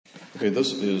Okay,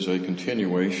 this is a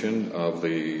continuation of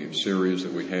the series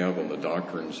that we have on the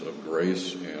doctrines of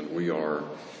grace, and we are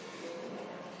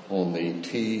on the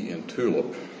T in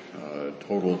TULIP,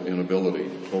 total inability,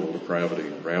 total depravity,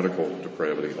 radical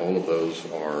depravity. All of those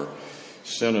are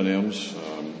synonyms,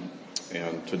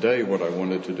 and today what I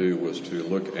wanted to do was to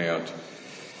look at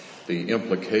the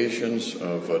implications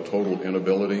of total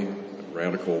inability,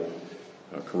 radical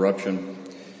corruption,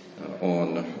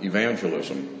 on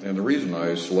evangelism. And the reason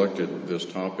I selected this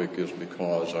topic is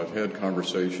because I've had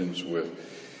conversations with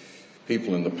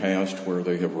people in the past where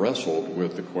they have wrestled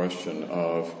with the question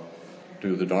of,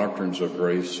 do the doctrines of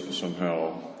grace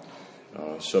somehow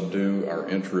subdue our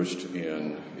interest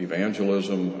in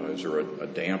evangelism? Is there a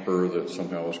damper that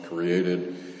somehow is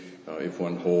created if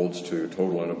one holds to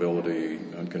total inability,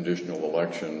 unconditional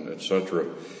election, etc.?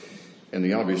 And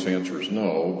the obvious answer is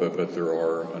no, but there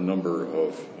are a number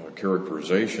of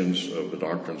characterizations of the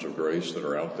doctrines of grace that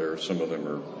are out there. Some of them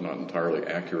are not entirely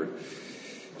accurate.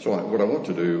 So what I want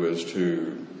to do is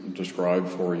to describe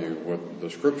for you what the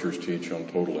scriptures teach on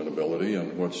total inability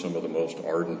and what some of the most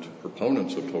ardent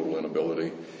proponents of total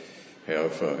inability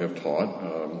have taught,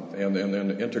 and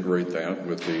then integrate that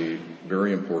with the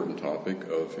very important topic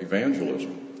of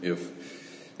evangelism.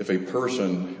 If a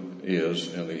person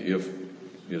is, and the if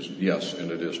is yes, and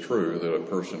it is true that a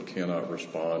person cannot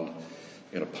respond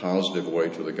in a positive way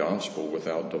to the gospel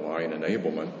without divine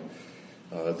enablement,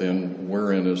 then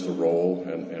wherein is the role,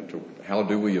 and to how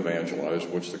do we evangelize?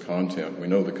 What's the content? We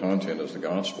know the content is the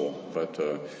gospel, but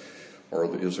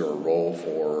is there a role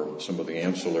for some of the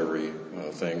ancillary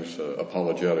things,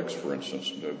 apologetics, for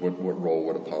instance? What role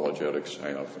would apologetics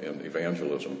have in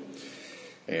evangelism?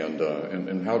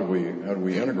 And how do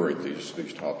we integrate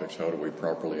these topics? How do we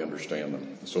properly understand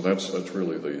them? So that's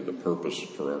really the purpose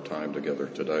for our time together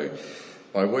today.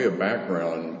 By way of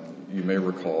background, you may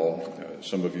recall,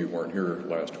 some of you weren't here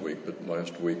last week, but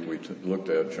last week we looked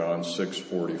at John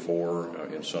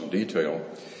 6:44 in some detail,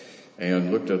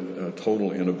 and looked at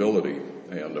total inability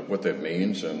and what that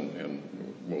means, and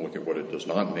we'll look at what it does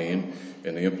not mean,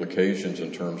 and the implications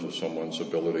in terms of someone's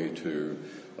ability to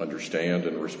understand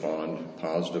and respond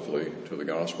positively to the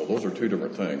gospel. Those are two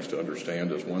different things. To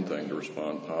understand is one thing, to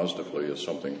respond positively is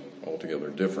something altogether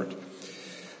different.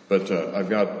 But I've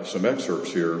got some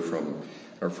excerpts here from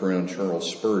our friend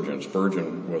Charles Spurgeon.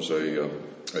 Spurgeon was a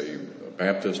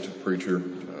Baptist preacher.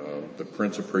 The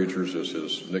Prince of Preachers is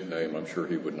his nickname. I'm sure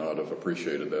he would not have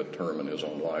appreciated that term in his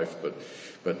own life,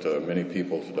 but many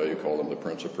people today call him the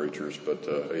Prince of Preachers. But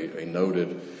a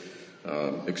noted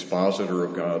expositor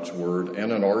of God's Word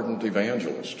and an ardent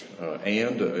evangelist,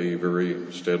 and a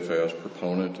very steadfast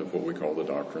proponent of what we call the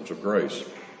doctrines of grace.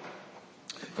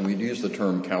 And we'd used the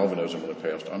term Calvinism in the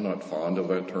past. I'm not fond of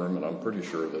that term, and I'm pretty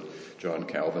sure that John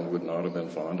Calvin would not have been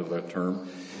fond of that term.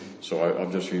 So I'll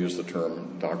just use the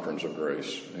term doctrines of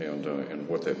grace and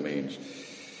what that means.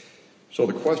 So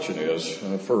the question is,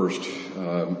 first,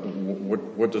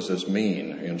 what does this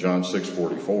mean? In John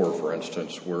 6:44, for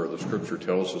instance, where the scripture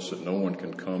tells us that no one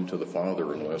can come to the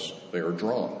Father unless they are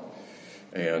drawn.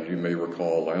 And you may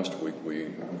recall last week we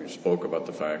spoke about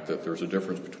the fact that there's a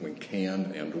difference between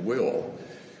can and will.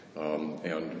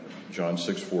 And John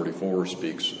 6:44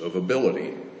 speaks of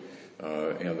ability.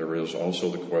 And there is also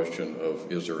the question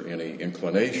of, is there any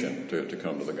inclination to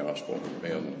come to the gospel?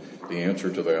 And the answer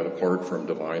to that, apart from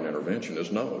divine intervention,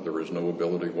 is no. There is no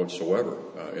ability whatsoever.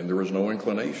 And there is no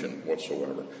inclination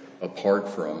whatsoever, apart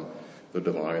from the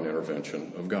divine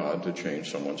intervention of God to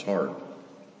change someone's heart.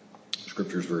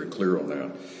 Scripture is very clear on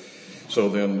that. So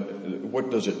then, what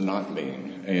does it not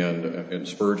mean? And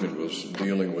Spurgeon was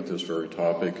dealing with this very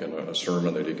topic in a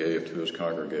sermon that he gave to his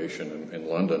congregation in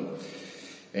London.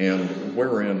 And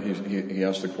wherein he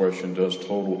asked the question, does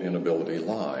total inability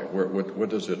lie? What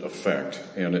does it affect?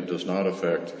 And it does not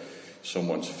affect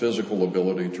someone's physical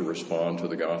ability to respond to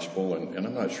the gospel. And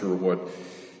I'm not sure what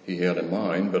he had in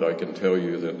mind, but I can tell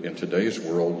you that in today's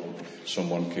world,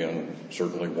 someone can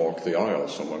certainly walk the aisle,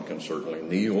 someone can certainly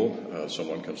kneel,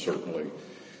 someone can certainly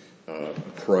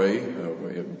pray,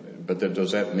 but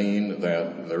does that mean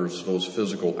that those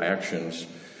physical actions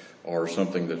are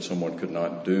something that someone could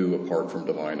not do apart from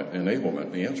divine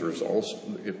enablement? The answer is also,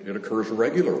 it occurs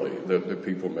regularly that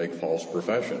people make false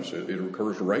professions. It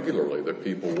occurs regularly that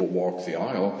people will walk the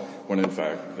aisle when in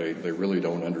fact they really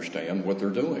don't understand what they're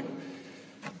doing.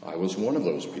 I was one of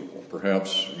those people.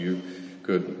 Perhaps you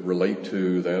could relate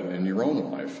to that in your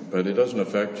own life, but it doesn't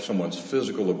affect someone's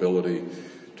physical ability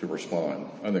to respond.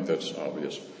 I think that's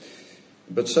obvious.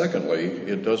 But secondly,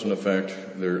 it doesn't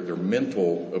affect their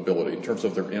mental ability in terms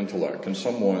of their intellect. Can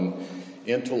someone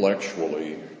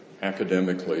intellectually,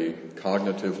 academically,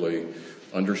 cognitively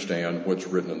understand what's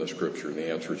written in the Scripture? And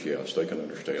the answer is yes, they can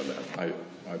understand that.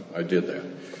 I did that.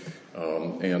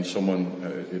 And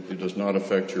it does not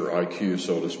affect your IQ,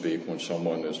 so to speak, when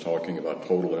someone is talking about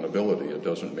total inability. It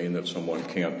doesn't mean that someone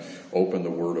can't open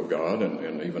the Word of God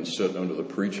and even sit under the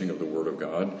preaching of the Word of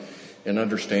God and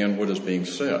understand what is being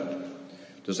said.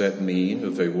 Does that mean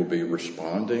that they will be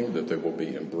responding, that they will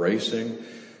be embracing,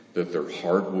 that their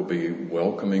heart will be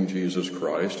welcoming Jesus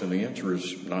Christ? And the answer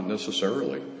is not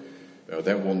necessarily.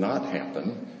 That will not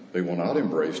happen. They will not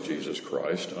embrace Jesus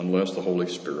Christ unless the Holy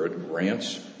Spirit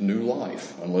grants new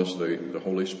life, unless the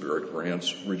Holy Spirit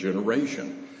grants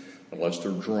regeneration, unless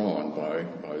they're drawn by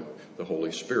the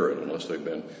Holy Spirit, unless they've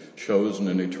been chosen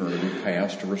in eternity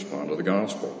past to respond to the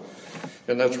gospel.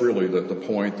 And that's really the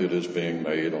point that is being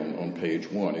made on page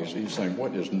 1. He's saying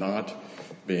what is not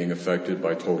being affected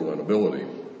by total inability.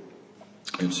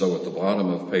 And so at the bottom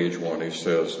of page 1 he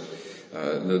says,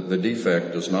 the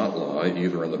defect does not lie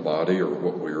either in the body or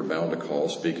what we are bound to call,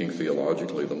 speaking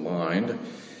theologically, the mind.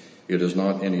 It is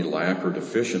not any lack or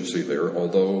deficiency there,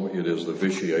 although it is the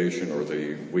vitiation or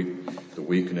the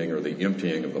weakening or the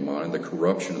emptying of the mind, the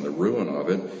corruption and the ruin of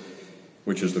it,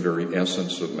 which is the very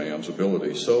essence of man's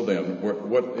ability. So then,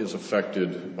 what is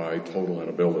affected by total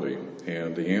inability?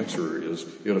 And the answer is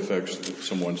it affects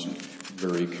someone's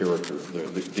very character,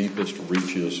 the deepest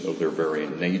reaches of their very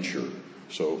nature.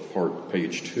 So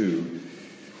page 2,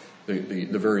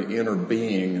 the very inner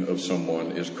being of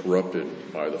someone is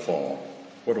corrupted by the fall.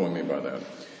 What do I mean by that?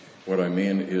 What I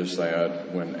mean is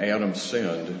that when Adam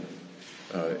sinned,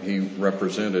 he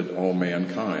represented all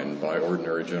mankind by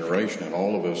ordinary generation, and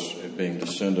all of us, being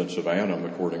descendants of Adam,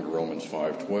 according to Romans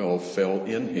 5:12, fell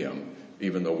in him.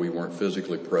 Even though we weren't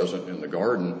physically present in the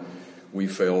garden, we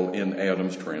fell in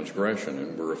Adam's transgression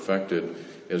and were affected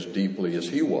as deeply as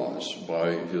he was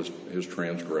by his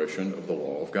transgression of the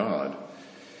law of God.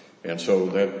 And so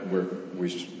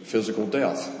physical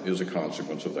death is a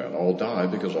consequence of that. All die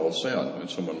because all sin. And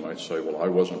someone might say, well, I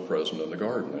wasn't present in the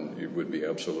garden. And it would be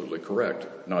absolutely correct.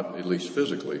 Not at least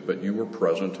physically, but you were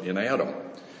present in Adam.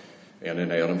 And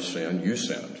in Adam's sin, you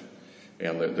sinned.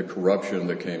 And the corruption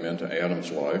that came into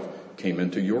Adam's life came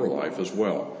into your life as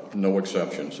well. No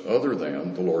exceptions other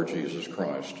than the Lord Jesus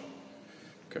Christ.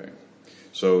 Okay.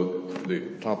 So the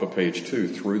top of page 2,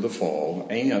 through the fall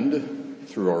and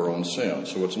through our own sin.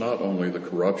 So it's not only the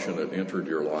corruption that entered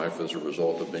your life as a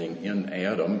result of being in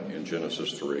Adam in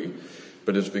Genesis 3,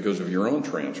 but it's because of your own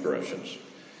transgressions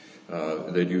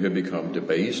that you have become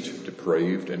debased,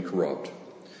 depraved, and corrupt.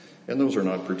 And those are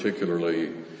not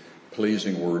particularly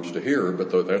pleasing words to hear,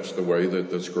 but that's the way that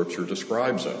the Scripture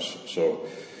describes us. So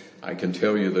I can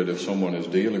tell you that if someone is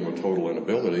dealing with total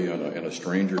inability and a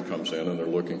stranger comes in and they're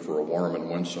looking for a warm and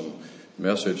winsome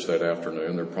message that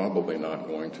afternoon, they're probably not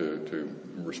going to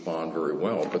respond very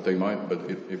well. But they might. But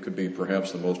it could be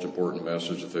perhaps the most important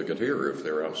message that they could hear if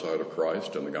they're outside of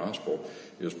Christ and the gospel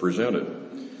is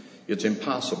presented. It's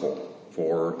impossible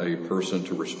for a person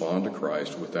to respond to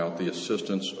Christ without the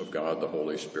assistance of God the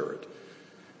Holy Spirit.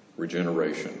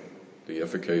 Regeneration, the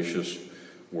efficacious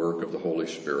work of the Holy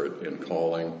Spirit in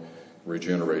calling,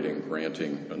 regenerating,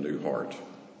 granting a new heart.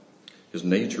 His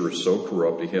nature is so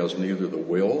corrupt, he has neither the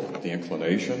will, the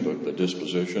inclination, the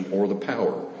disposition, or the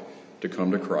power to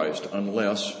come to Christ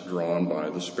unless drawn by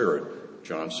the Spirit.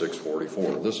 John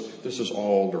 6:44. This is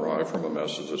all derived from a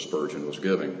message that Spurgeon was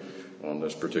giving on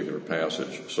this particular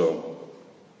passage. So,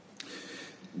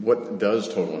 what does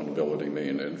total inability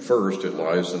mean? And first, it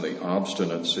lies in the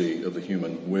obstinacy of the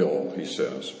human will, he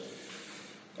says.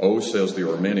 Says the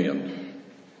Arminian,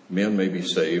 men may be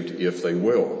saved if they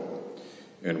will.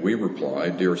 And we reply,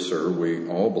 dear sir, we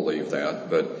all believe that,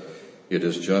 but it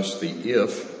is just the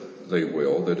if they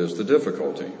will that is the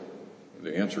difficulty.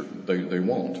 The answer, they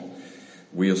won't.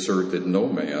 We assert that no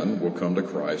man will come to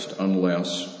Christ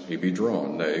unless he be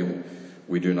drawn. Nay,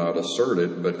 we do not assert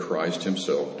it, but Christ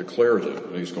himself declares it.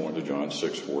 And he's going to John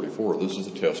 6:44. This is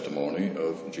the testimony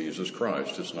of Jesus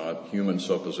Christ. It's not human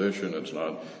supposition. It's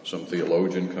not some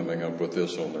theologian coming up with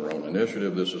this on their own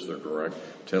initiative. This is the direct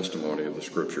testimony of the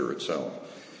Scripture itself.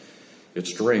 It's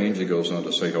strange, he goes on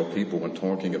to say, how people, when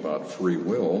talking about free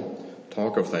will,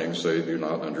 talk of things they do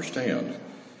not understand.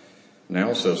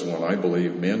 Now, says one, I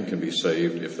believe men can be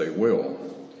saved if they will.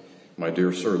 My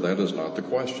dear sir, that is not the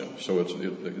question. So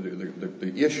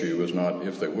the issue is not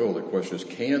if they will. The question is,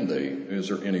 can they? Is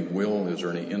there any will? Is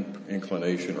there any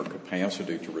inclination or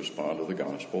capacity to respond to the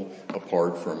gospel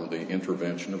apart from the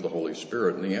intervention of the Holy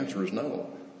Spirit? And the answer is no.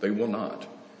 They will not.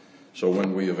 So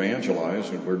when we evangelize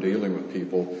and we're dealing with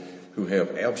people who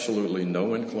have absolutely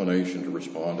no inclination to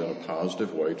respond in a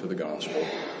positive way to the gospel,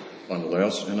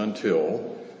 unless and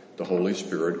until the Holy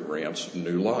Spirit grants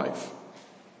new life.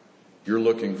 You're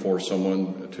looking for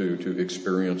someone to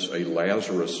experience a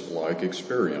Lazarus-like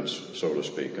experience, so to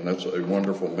speak. And that's a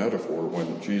wonderful metaphor.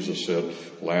 When Jesus said,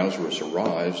 Lazarus,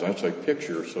 arise, that's a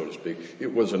picture, so to speak.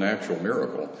 It was an actual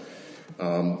miracle,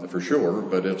 for sure,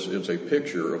 but it's a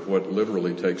picture of what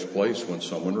literally takes place when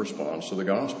someone responds to the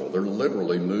gospel. They're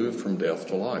literally moved from death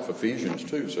to life. Ephesians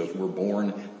 2 says we're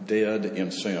born dead in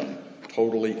sin,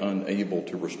 totally unable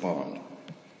to respond.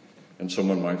 And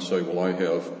someone might say, well, I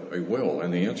have a will.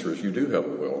 And the answer is you do have a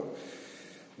will.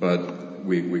 But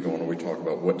we go on and we talk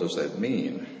about what does that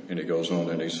mean. And he goes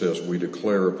on and he says, we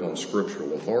declare upon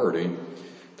scriptural authority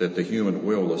that the human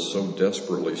will is so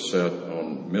desperately set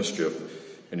on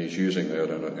mischief, and he's using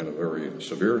that in a very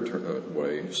severe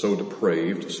way, so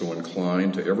depraved, so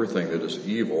inclined to everything that is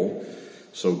evil,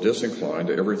 so disinclined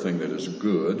to everything that is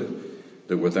good,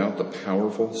 that without the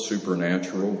powerful,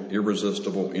 supernatural,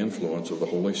 irresistible influence of the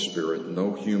Holy Spirit,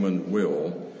 no human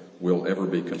will ever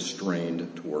be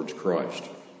constrained towards Christ.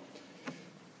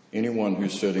 Anyone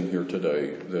who's sitting here today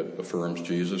that affirms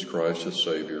Jesus Christ as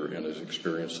Savior and has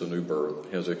experienced the new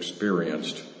birth has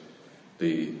experienced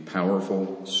the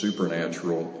powerful,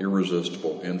 supernatural,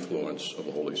 irresistible influence of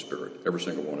the Holy Spirit. Every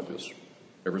single one of us.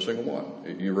 Every single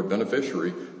one. You're a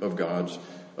beneficiary of God's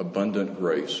abundant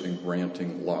grace in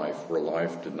granting life where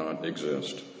life did not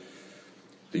exist.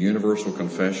 The universal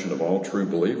confession of all true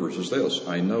believers is this: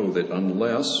 I know that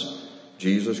unless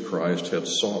Jesus Christ had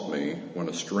sought me when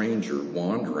a stranger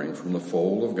wandering from the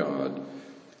fold of God,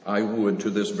 I would to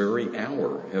this very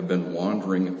hour have been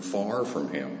wandering far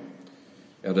from him,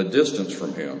 at a distance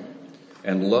from him,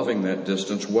 and loving that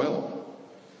distance well.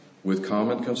 With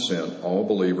common consent, all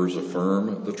believers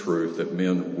affirm the truth that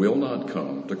men will not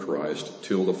come to Christ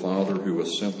till the Father who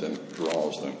has sent them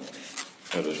draws them.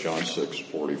 That is John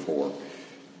 6:44.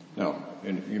 Now,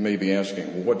 and you may be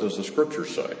asking, well, what does the Scripture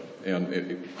say?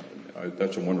 And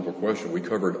that's a wonderful question. We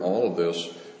covered all of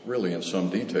this really in some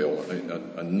detail,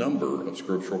 a number of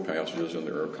scriptural passages, and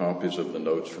there are copies of the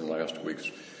notes from last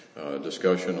week's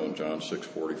discussion on John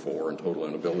 6:44 and total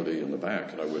inability in the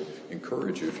back. And I would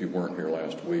encourage you, if you weren't here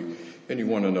last week and you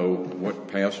want to know what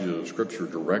passages of Scripture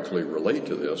directly relate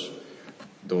to this,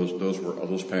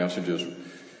 those passages,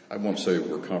 I won't say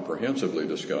were comprehensively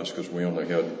discussed because we only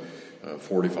had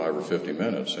 45 or 50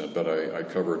 minutes, but I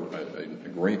covered a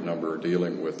great number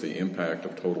dealing with the impact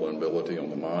of total inability on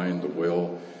the mind, the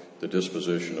will, the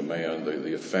disposition of man,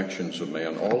 the affections of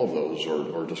man. All of those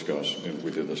are discussed, and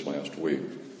we did this last week.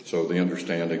 So the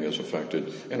understanding is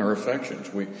affected, and our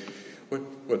affections.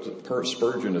 What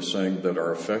Spurgeon is saying that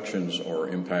our affections are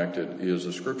impacted is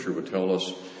the Scripture would tell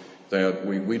us that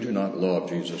we do not love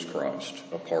Jesus Christ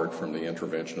apart from the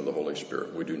intervention of the Holy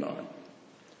Spirit. We do not.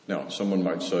 Now, someone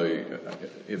might say,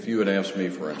 if you had asked me,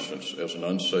 for instance, as an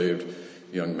unsaved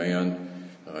young man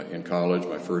in college,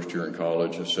 my first year in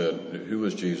college, and said, who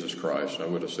is Jesus Christ? I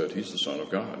would have said, he's the Son of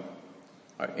God.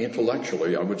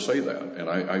 Intellectually, I would say that, and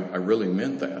I really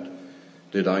meant that.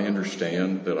 Did I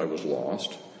understand that I was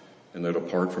lost and that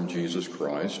apart from Jesus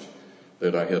Christ,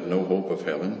 that I had no hope of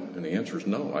heaven? And the answer is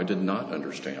no, I did not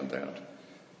understand that.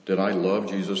 Did I love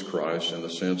Jesus Christ in the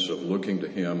sense of looking to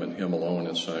him and him alone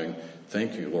and saying,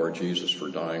 thank you, Lord Jesus, for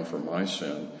dying for my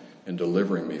sin and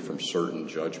delivering me from certain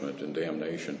judgment and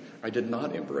damnation? I did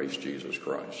not embrace Jesus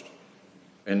Christ.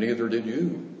 And neither did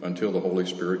you until the Holy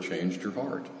Spirit changed your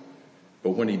heart.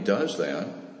 But when he does that,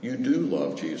 you do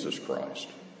love Jesus Christ.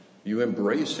 You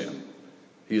embrace him.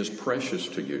 He is precious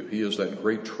to you. He is that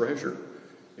great treasure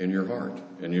in your heart,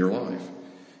 in your life.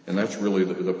 And that's really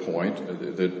the point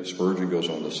that Spurgeon goes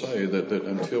on to say, that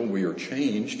until we are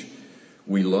changed,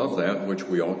 we love that which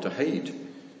we ought to hate,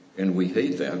 and we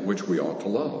hate that which we ought to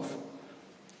love.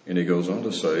 And he goes on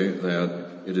to say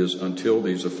that it is until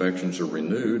these affections are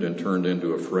renewed and turned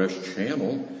into a fresh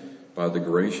channel by the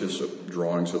gracious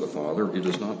drawings of the Father, it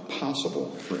is not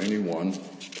possible for anyone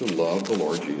to love the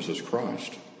Lord Jesus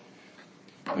Christ.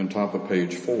 On top of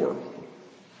page 4,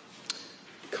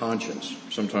 conscience.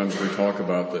 Sometimes we talk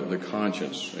about the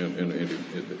conscience and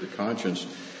the conscience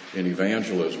in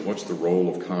evangelism. What's the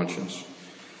role of conscience?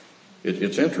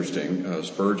 It's interesting.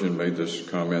 Spurgeon made this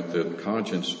comment that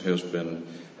conscience has been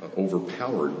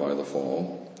overpowered by the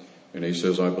fall. And he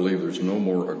says, I believe there's no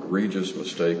more egregious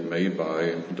mistake made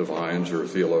by divines or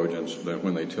theologians than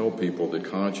when they tell people that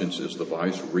conscience is the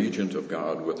vice regent of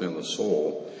God within the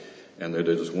soul, and that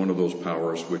it is one of those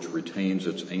powers which retains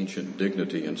its ancient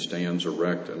dignity and stands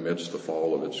erect amidst the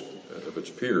fall of its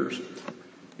peers.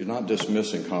 He's not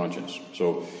dismissing conscience.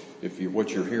 So what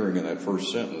you're hearing in that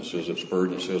first sentence is that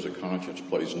Spurgeon says that conscience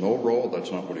plays no role.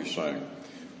 That's not what he's saying.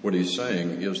 What he's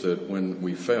saying is that when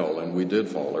we fell, and we did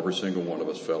fall, every single one of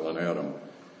us fell in Adam,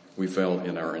 we fell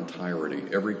in our entirety.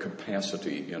 Every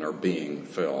capacity in our being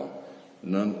fell.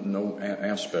 No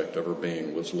aspect of our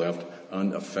being was left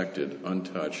unaffected,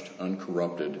 untouched,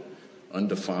 uncorrupted,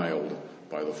 undefiled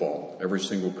by the fall. Every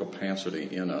single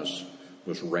capacity in us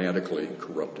was radically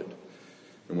corrupted.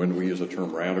 And when we use the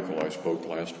term radical, I spoke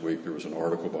last week, there was an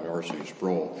article by R.C.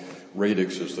 Sproul.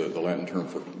 Radix is the Latin term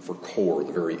for core,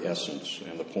 the very essence.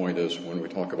 And the point is, when we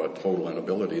talk about total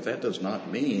inability, that does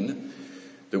not mean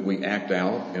that we act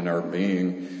out in our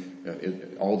being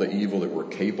all the evil that we're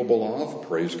capable of,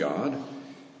 praise God.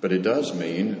 But it does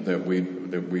mean that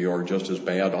we are just as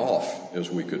bad off as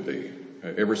we could be.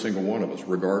 Every single one of us,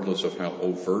 regardless of how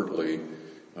overtly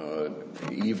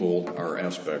evil our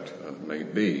aspect may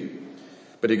be.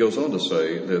 But he goes on to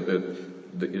say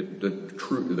that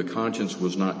the conscience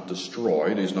was not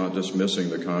destroyed. He's not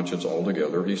dismissing the conscience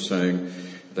altogether. He's saying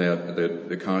that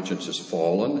the conscience is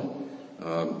fallen.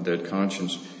 That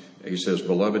conscience, he says,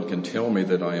 beloved can tell me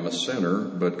that I am a sinner,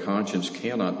 but conscience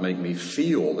cannot make me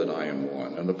feel that I am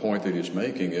one. And the point that he's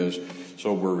making is,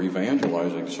 so we're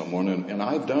evangelizing someone, and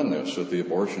I've done this at the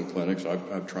abortion clinics.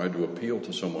 I've tried to appeal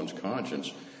to someone's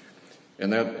conscience.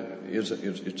 And that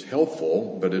it's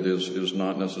helpful, but it is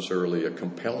not necessarily a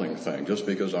compelling thing. Just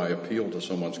because I appeal to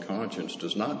someone's conscience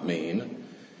does not mean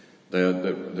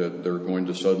that they're going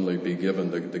to suddenly be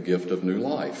given the gift of new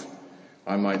life.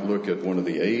 I might look at one of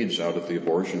the aides out at the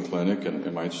abortion clinic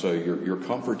and might say, you're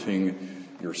comforting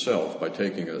yourself by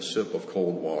taking a sip of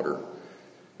cold water.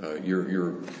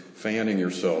 You're fanning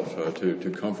yourself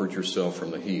to comfort yourself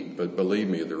from the heat. But believe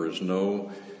me, there is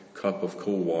no cup of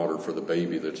cool water for the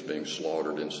baby that's being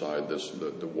slaughtered inside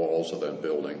the walls of that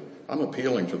building. I'm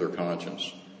appealing to their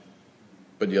conscience.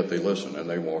 But yet they listen and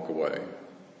they walk away.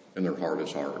 And their heart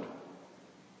is hard.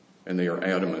 And they are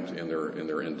adamant in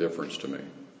their indifference to me.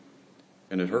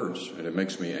 And it hurts, and it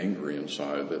makes me angry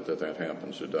inside that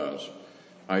happens. It does.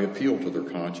 I appeal to their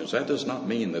conscience. That does not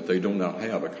mean that they do not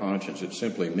have a conscience. It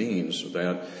simply means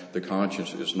that the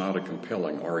conscience is not a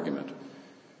compelling argument.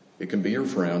 It can be your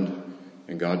friend,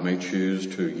 and God may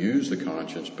choose to use the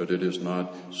conscience, but it is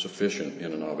not sufficient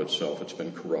in and of itself. It's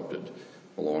been corrupted,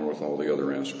 along with all the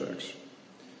other aspects.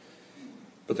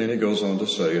 But then he goes on to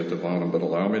say at the bottom, but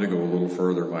allow me to go a little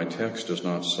further. My text does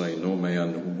not say no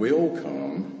man will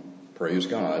come. Praise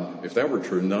God. If that were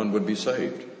true, none would be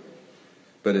saved.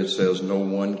 But it says no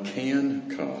one can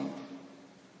come.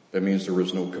 That means there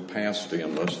is no capacity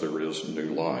unless there is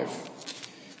new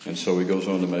life. And so he goes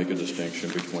on to make a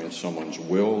distinction between someone's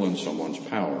will and someone's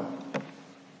power.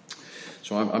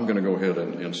 So I'm going to go ahead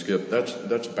and skip.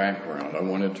 That's background. I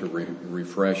wanted to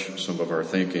refresh some of our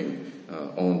thinking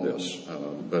on this.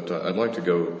 But I'd like to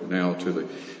go now to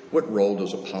what role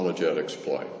does apologetics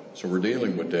play? So we're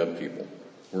dealing with dead people.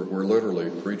 We're literally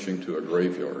preaching to a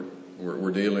graveyard.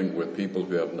 We're dealing with people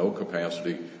who have no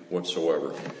capacity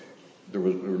whatsoever. There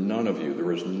was none of you.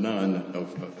 There is none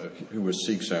of who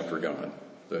seeks after God.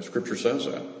 The Scripture says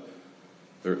that.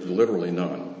 There's literally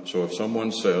none. So if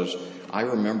someone says, I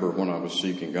remember when I was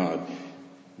seeking God,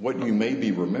 what you may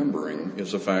be remembering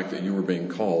is the fact that you were being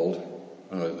called,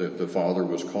 that the Father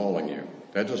was calling you.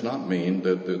 That does not mean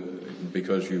that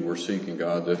because you were seeking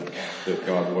God that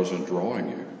God wasn't drawing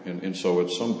you. And so at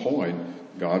some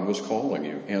point, God was calling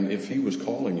you. And if he was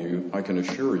calling you, I can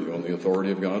assure you on the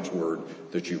authority of God's word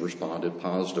that you responded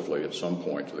positively at some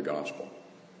point to the gospel.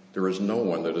 There is no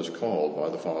one that is called by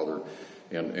the Father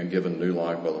and given new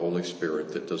life by the Holy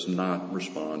Spirit that does not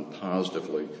respond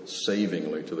positively,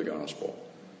 savingly to the gospel.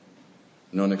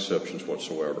 None exceptions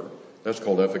whatsoever. That's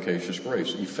called efficacious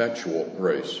grace, effectual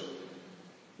grace.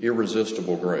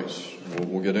 Irresistible grace.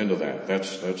 We'll get into that.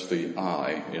 That's the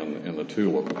I in the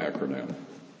TULIP acronym.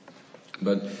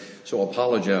 But so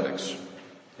apologetics.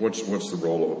 What's the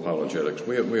role of apologetics?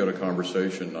 We had a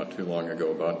conversation not too long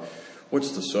ago about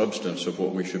what's the substance of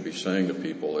what we should be saying to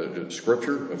people.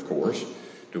 Scripture, of course.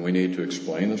 Do we need to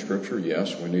explain the Scripture?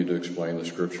 Yes, we need to explain the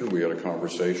Scripture. We had a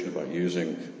conversation about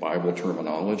using Bible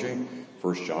terminology.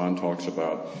 1 John talks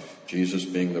about Jesus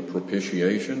being the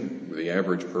propitiation, the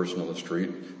average person on the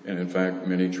street. And in fact,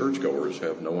 many churchgoers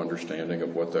have no understanding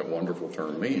of what that wonderful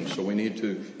term means. So we need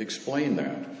to explain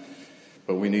that.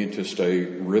 But we need to stay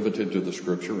riveted to the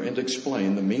Scripture and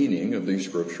explain the meaning of these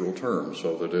scriptural terms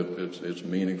so that it's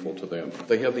meaningful to them.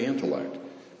 They have the intellect,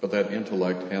 but that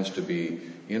intellect has to be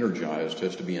energized,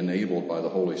 has to be enabled by the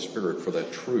Holy Spirit for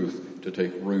that truth to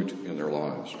take root in their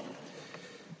lives.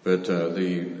 But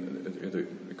the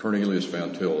Cornelius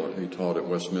Van Til, he taught at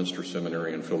Westminster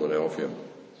Seminary in Philadelphia.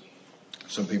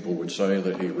 Some people would say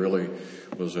that he really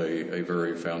was a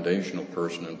very foundational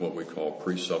person in what we call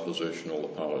presuppositional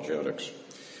apologetics.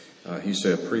 He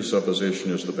said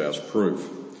presupposition is the best proof.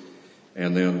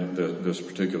 And then this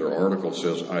particular article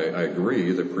says, I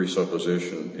agree that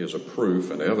presupposition is a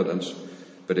proof and evidence,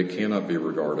 but it cannot be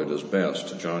regarded as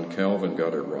best. John Calvin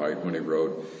got it right when he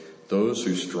wrote, those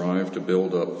who strive to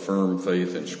build up firm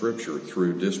faith in Scripture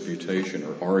through disputation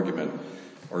or argument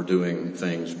are doing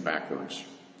things backwards.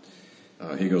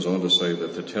 He goes on to say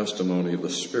that the testimony of the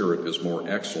Spirit is more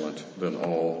excellent than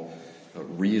all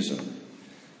reason.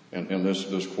 And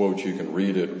this quote, you can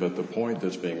read it, but the point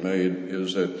that's being made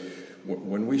is that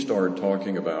when we start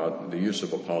talking about the use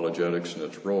of apologetics and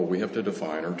its role, we have to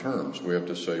define our terms. We have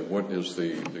to say what is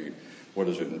what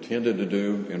is it intended to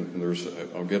do, and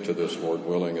I'll get to this, Lord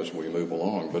willing, as we move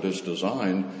along, but it's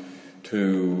designed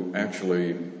to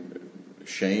actually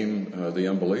shame the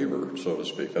unbeliever, so to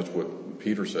speak. That's what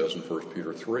Peter says in 1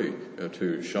 Peter 3,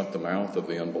 to shut the mouth of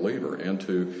the unbeliever and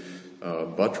to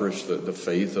buttress the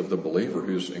faith of the believer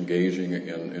who's engaging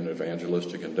in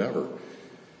evangelistic endeavor.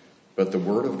 But the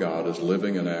Word of God is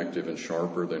living and active and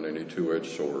sharper than any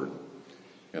two-edged sword.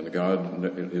 And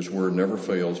His Word never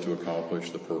fails to accomplish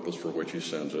the purpose for which He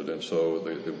sends it. And so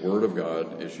the Word of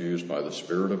God is used by the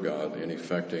Spirit of God in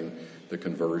effecting the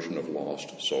conversion of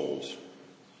lost souls.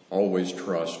 Always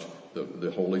trust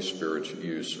the Holy Spirit's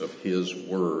use of His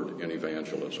Word in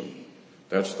evangelism.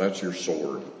 That's your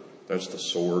sword. That's the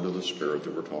sword of the Spirit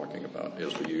that we're talking about,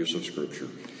 is the use of Scripture.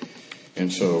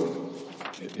 And so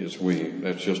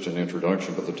that's just an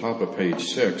introduction. But at the top of page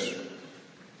 6,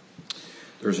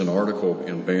 there's an article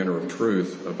in Banner of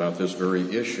Truth about this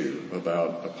very issue,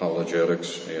 about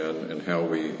apologetics and how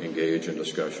we engage in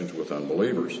discussions with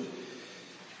unbelievers.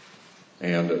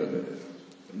 And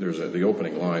there's the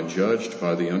opening line, judged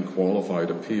by the unqualified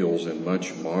appeals in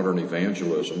much modern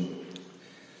evangelism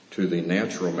to the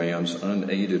natural man's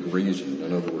unaided reason.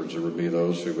 In other words, there would be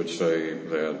those who would say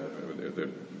that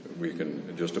we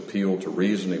can just appeal to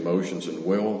reason, emotions, and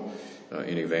will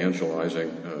in evangelizing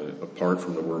apart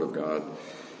from the Word of God.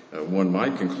 One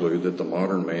might conclude that the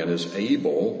modern man is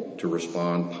able to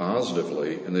respond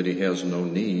positively and that he has no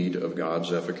need of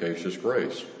God's efficacious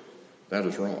grace. That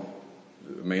is wrong.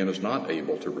 Man is not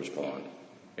able to respond,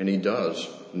 and he does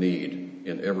need,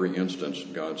 in every instance,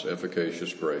 God's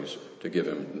efficacious grace to give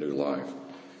him new life.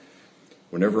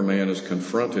 Whenever man is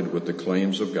confronted with the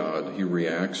claims of God, he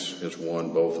reacts as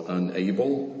one both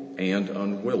unable and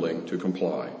unwilling to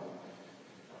comply.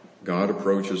 God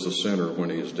approaches the sinner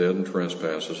when he is dead in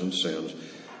trespasses and sins.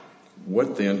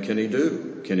 What then can he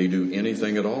do? Can he do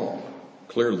anything at all?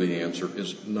 Clearly the answer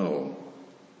is no.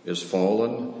 As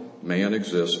fallen, man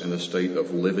exists in a state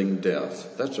of living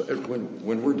death. That's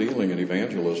when we're dealing in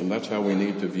evangelism, that's how we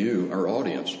need to view our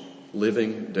audience.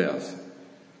 Living death.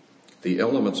 The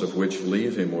elements of which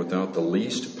leave him without the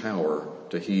least power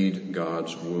to heed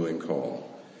God's wooing call.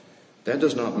 That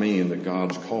does not mean that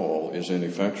God's call is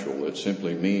ineffectual. It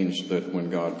simply means that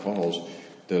when God calls,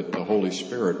 that the Holy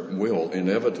Spirit will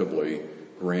inevitably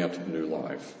grant new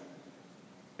life.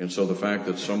 And so the fact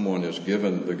that someone is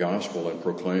given the gospel and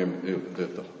proclaimed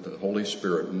that the Holy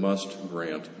Spirit must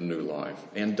grant new life,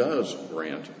 and does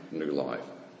grant new life,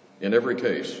 in every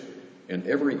case, in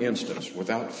every instance,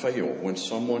 without fail, when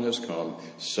someone has come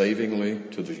savingly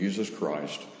to Jesus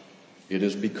Christ, it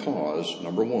is because,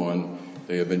 number one,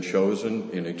 they have been chosen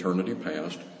in eternity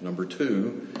past. Number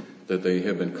two, that they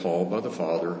have been called by the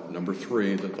Father. Number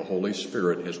three, that the Holy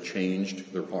Spirit has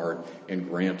changed their heart and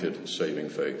granted saving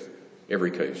faith.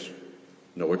 Every case.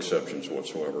 No exceptions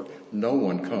whatsoever. No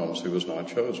one comes who is not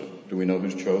chosen. Do we know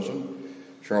who's chosen?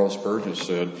 Charles Spurgeon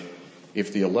said,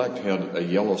 if the elect had a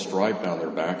yellow stripe down their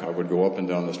back, I would go up and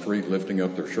down the street lifting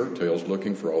up their shirt tails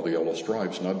looking for all the yellow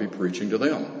stripes, and I'd be preaching to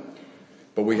them.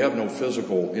 But we have no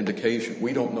physical indication.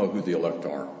 We don't know who the elect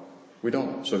are. We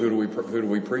don't. So who do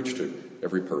we preach to?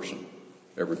 Every person.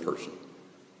 Every person.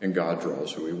 And God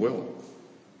draws who He will.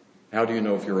 How do you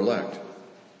know if you're elect?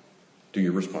 Do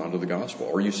you respond to the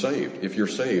gospel? Are you saved? If you're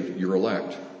saved, you're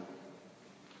elect.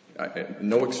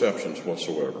 No exceptions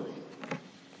whatsoever.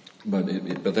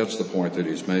 But that's the point that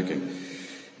he's making.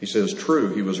 He says,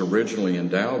 true, he was originally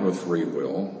endowed with free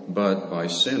will, but by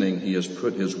sinning he has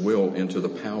put his will into the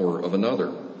power of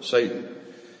another, Satan,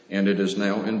 and it is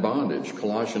now in bondage.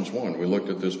 Colossians 1, we looked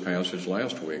at this passage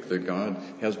last week, that God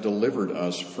has delivered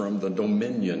us from the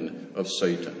dominion of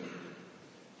Satan.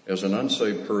 As an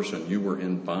unsaved person, you were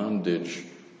in bondage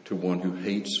to one who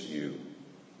hates you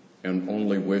and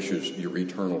only wishes your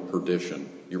eternal perdition,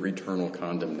 your eternal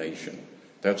condemnation.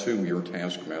 That's who your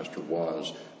taskmaster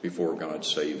was before God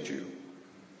saved you.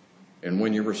 And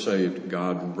when you were saved,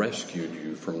 God rescued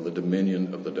you from the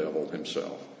dominion of the devil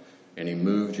himself. And he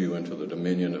moved you into the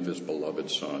dominion of his beloved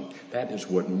Son. That is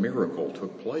what miracle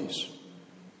took place.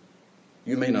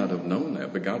 You may not have known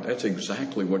that, but that's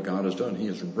exactly what God has done. He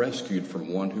has rescued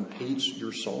from one who hates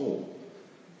your soul.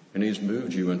 And he's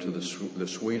moved you into the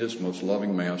sweetest, most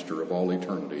loving master of all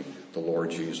eternity, the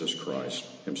Lord Jesus Christ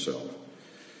himself.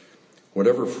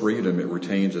 Whatever freedom it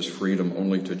retains is freedom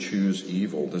only to choose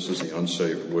evil. This is the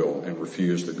unsaved will, and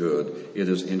refuse the good. It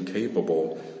is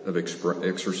incapable of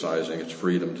exercising its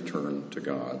freedom to turn to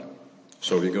God.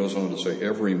 So he goes on to say,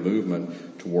 every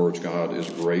movement towards God is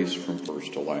grace from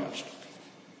first to last.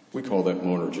 We call that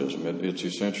monergism.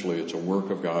 It's a work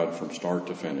of God from start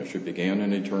to finish. It began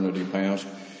in eternity past,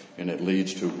 and it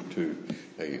leads to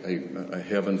a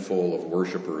heaven full of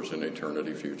worshipers in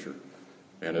eternity future.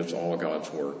 And it's all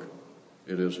God's work.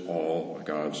 It is all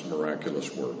God's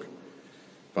miraculous work.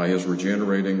 By his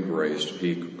regenerating grace,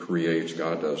 he creates,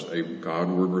 God does, a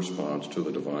Godward response to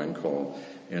the divine call,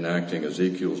 enacting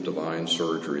Ezekiel's divine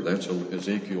surgery. That's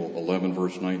Ezekiel 11,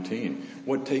 verse 19.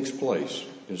 What takes place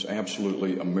is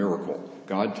absolutely a miracle.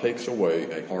 God takes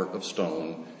away a heart of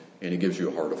stone, and he gives you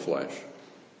a heart of flesh.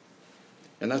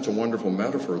 And that's a wonderful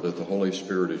metaphor that the Holy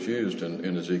Spirit is used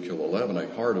in Ezekiel 11.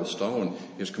 A heart of stone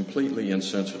is completely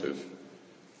insensitive.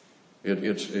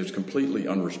 It's completely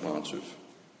unresponsive.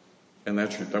 And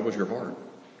that was your heart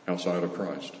outside of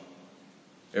Christ.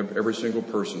 Every single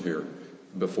person here,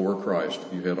 before Christ,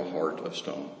 you had a heart of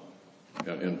stone.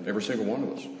 And every single one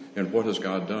of us. And what has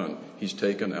God done? He's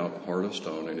taken out a heart of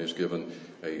stone and he's given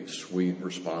a sweet,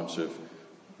 responsive,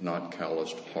 not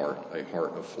calloused heart, a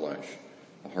heart of flesh,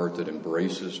 a heart that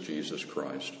embraces Jesus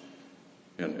Christ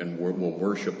and will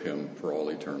worship him for all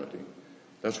eternity.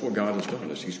 That's what God has done,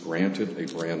 is he's granted a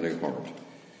brand new heart.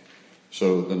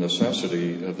 So the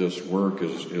necessity of this work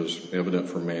is evident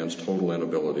from man's total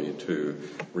inability to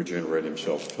regenerate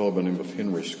himself. A fellow by the name of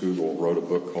Henry Scougal wrote a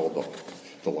book called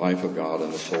The Life of God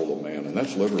and the Soul of Man, and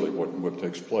that's literally what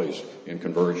takes place in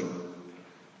conversion.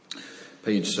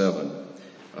 Page 7.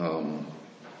 I've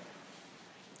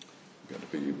got to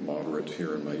be moderate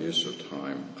here in my use of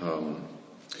time.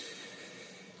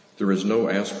 There is no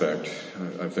aspect,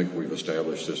 I think we've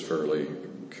established this fairly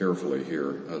carefully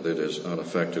here, that is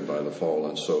unaffected by the fall,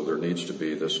 and so there needs to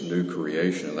be this new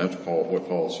creation. And that's what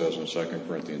Paul says in 2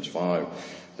 Corinthians 5,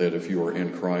 that if you are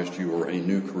in Christ, you are a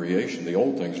new creation. The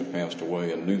old things have passed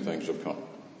away and new things have come.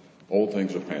 Old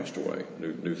things have passed away,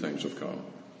 new things have come.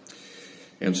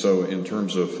 And so in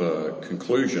terms of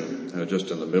conclusion,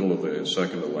 just in the middle of the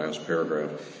second to last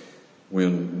paragraph,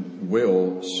 when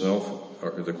will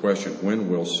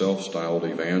self-styled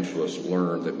evangelists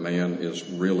learn that man is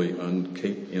really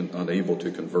unable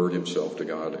to convert himself to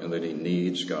God and that he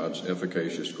needs God's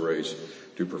efficacious grace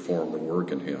to perform the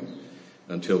work in him?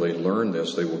 Until they learn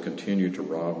this, they will continue to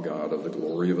rob God of the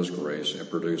glory of his grace and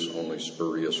produce only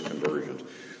spurious conversions.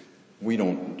 We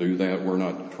don't do that. We're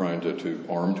not trying to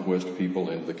arm twist people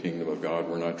into the kingdom of God.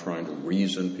 We're not trying to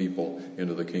reason people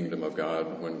into the kingdom of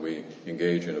God when we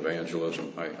engage in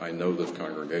evangelism. I know this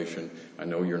congregation. I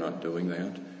know you're not doing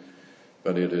that.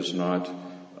 But it is not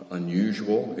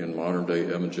unusual in modern day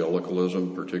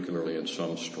evangelicalism, particularly in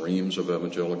some streams of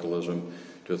evangelicalism,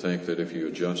 to think that if you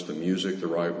adjust the music the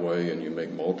right way and you make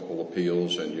multiple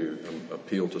appeals and you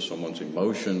appeal to someone's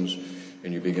emotions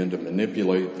and you begin to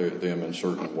manipulate them in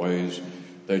certain ways,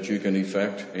 that you can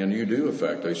effect, and you do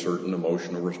effect, a certain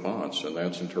emotional response, and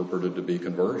that's interpreted to be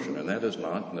conversion, and that is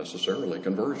not necessarily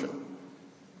conversion.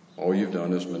 All you've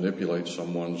done is manipulate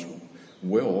someone's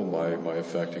will by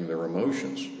affecting their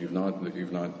emotions. You've not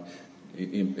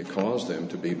caused them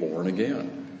to be born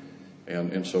again.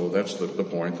 And so that's the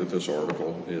point that this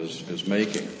article is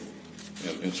making.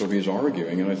 And so he's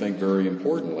arguing, and I think very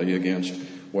importantly, against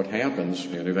what happens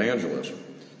in evangelism.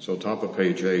 So top of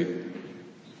page 8.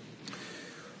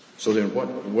 So then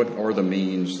what are the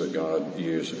means that God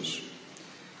uses?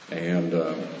 And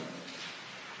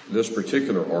this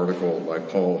particular article by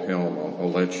Paul Helm, I'll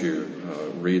let you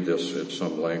read this at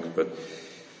some length, but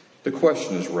the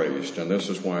question is raised, and this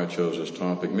is why I chose this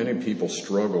topic. Many people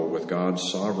struggle with God's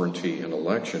sovereignty in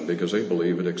election because they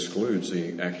believe it excludes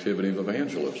the activity of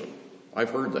evangelism. I've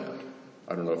heard that.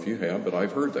 I don't know if you have, but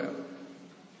I've heard that.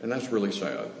 And that's really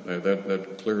sad.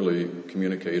 That clearly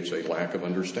communicates a lack of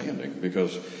understanding,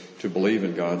 because to believe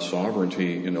in God's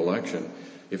sovereignty in election,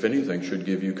 if anything, should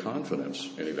give you confidence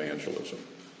in evangelism.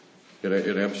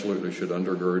 It absolutely should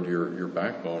undergird your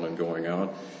backbone in going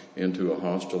out into a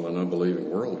hostile and unbelieving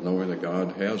world, knowing that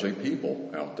God has a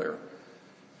people out there.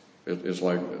 It's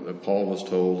like Paul was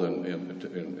told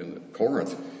in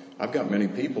Corinth, I've got many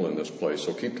people in this place,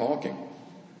 so keep talking.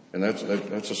 And that's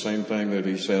the same thing that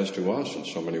he says to us in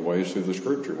so many ways through the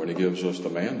Scripture when he gives us the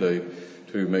mandate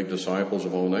to make disciples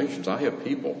of all nations. I have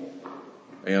people,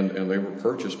 and they were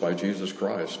purchased by Jesus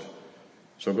Christ.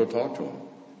 So go talk to them.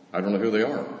 I don't know who they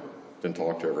are. Then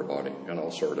talk to everybody, and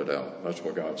I'll sort it out. That's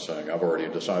what God's saying. I've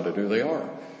already decided who they are.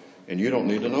 And you don't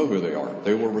need to know who they are.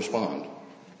 They will respond.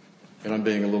 And I'm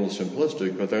being a little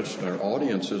simplistic, but that's our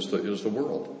audience is the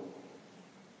world.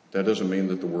 That doesn't mean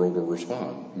that the world will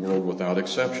respond. World without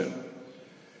exception.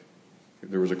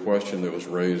 There was a question that was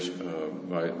raised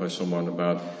by someone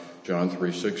about John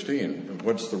 3:16.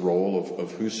 What's the role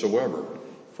of whosoever?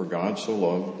 For God so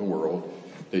loved the world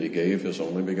that he gave his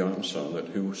only begotten Son, that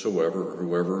whosoever or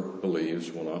whoever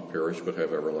believes will not perish but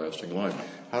have everlasting life.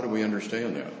 How do we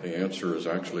understand that? The answer is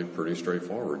actually pretty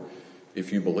straightforward.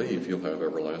 If you believe, you'll have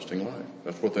everlasting life.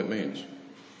 That's what that means.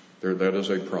 That is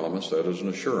a promise, that is an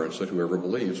assurance that whoever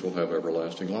believes will have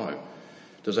everlasting life.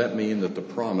 Does that mean that the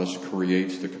promise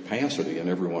creates the capacity in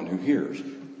everyone who hears?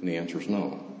 And the answer is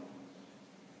no.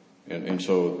 And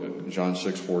so John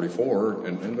 6:44,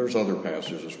 and there's other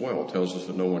passages as well, tells us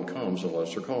that no one comes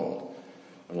unless they're called,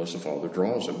 unless the Father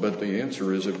draws them. But the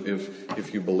answer is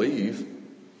if you believe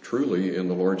truly in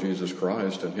the Lord Jesus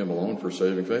Christ and him alone for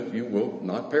saving faith, you will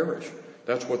not perish.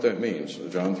 That's what that means,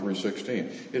 John 3:16.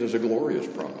 It is a glorious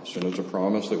promise, and it's a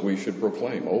promise that we should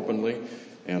proclaim openly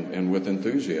and with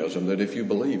enthusiasm, that if you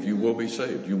believe, you will be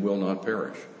saved, you will not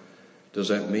perish. Does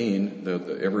that mean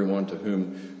that everyone to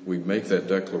whom we make that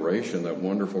declaration, that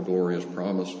wonderful, glorious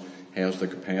promise, has the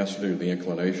capacity or the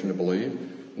inclination to believe?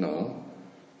 No.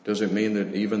 Does it mean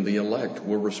that even the elect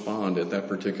will respond at that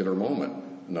particular moment?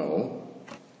 No.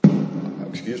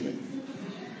 Excuse me.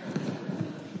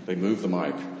 They moved the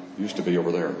mic. It used to be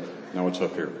over there. Now it's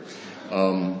up here.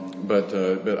 But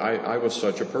I was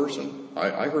such a person.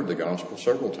 I heard the gospel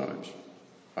several times.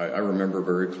 I remember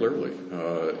very clearly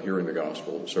hearing the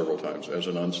gospel several times as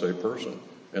an unsaved person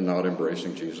and not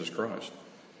embracing Jesus Christ.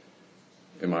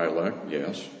 Am I elect?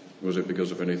 Yes. Was it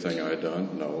because of anything I had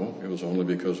done? No. It was only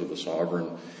because of the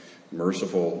sovereign,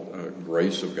 merciful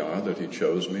grace of God that he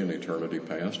chose me in eternity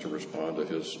past to respond to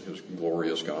his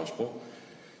glorious gospel.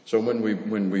 So when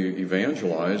we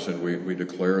evangelize and we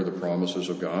declare the promises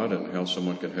of God and how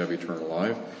someone can have eternal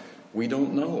life, we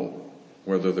don't know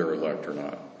whether they're elect or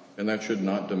not. And that should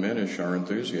not diminish our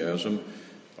enthusiasm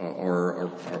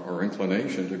or our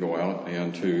inclination to go out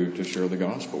and to share the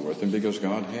gospel with them, because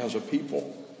God has a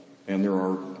people. And there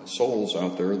are souls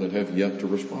out there that have yet to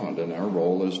respond. And our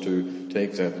role is to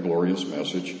take that glorious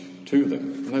message to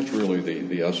them. And that's really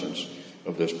the essence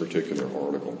of this particular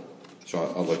article.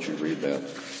 So I'll let you read that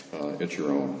at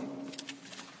your own.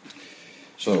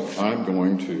 So I'm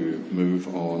going to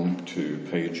move on to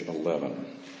page 11.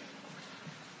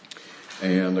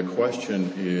 And the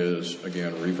question is,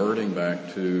 again, reverting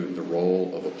back to the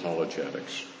role of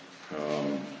apologetics.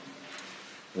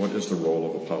 What is the role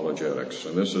of apologetics?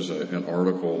 And this is an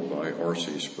article by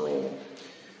R.C. Sproul.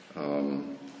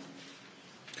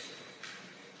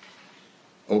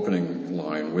 Opening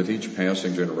line: with each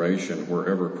passing generation,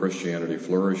 wherever Christianity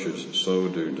flourishes, so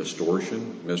do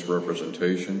distortion,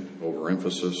 misrepresentation,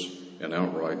 overemphasis, and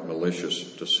outright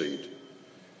malicious deceit.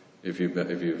 If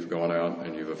you've gone out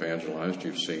and you've evangelized,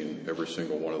 you've seen every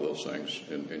single one of those things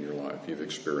in your life. You've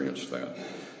experienced that.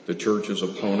 The church's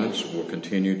opponents will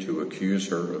continue to accuse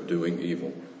her of doing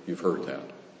evil. You've heard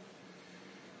that.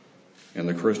 And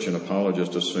the Christian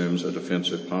apologist assumes a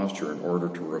defensive posture in order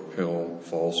to repel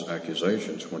false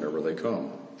accusations whenever they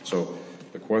come. So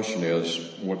the question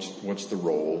is, what's the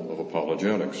role of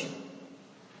apologetics?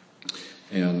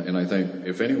 And I think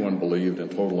if anyone believed in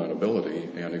total inability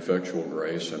and effectual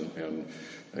grace and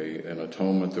an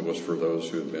atonement that was for those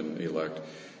who had been elect,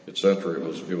 etc.,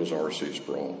 it was R.C.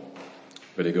 Sproul.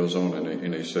 But he goes on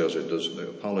and he says the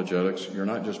apologetics, you're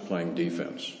not just playing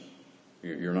defense.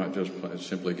 You're not just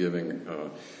simply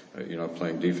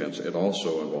playing defense. It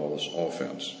also involves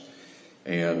offense.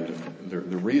 And the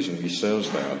reason he says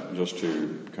that, just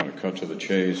to kind of cut to the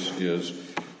chase, is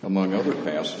among other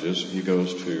passages, he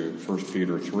goes to 1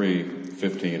 Peter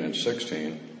 3:15 and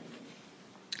 16.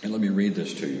 And let me read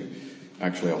this to you.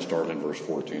 Actually, I'll start in verse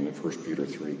 14 of 1 Peter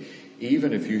 3.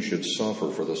 Even if you should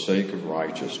suffer for the sake of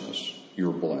righteousness,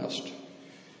 you're blessed.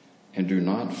 And do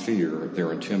not fear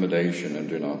their intimidation, and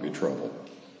do not be troubled.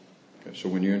 Okay, so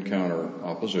when you encounter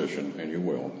opposition, and you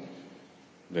will,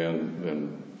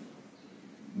 then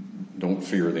don't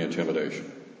fear the intimidation,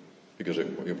 because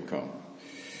it will come.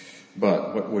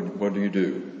 But what do you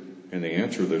do? And the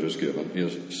answer that is given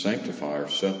is sanctify, or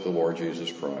set the Lord Jesus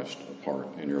Christ apart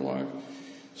in your life.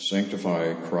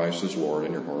 Sanctify Christ as Lord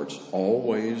in your hearts,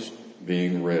 always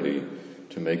being ready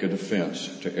to make a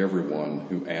defense to everyone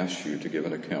who asks you to give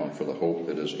an account for the hope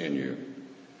that is in you.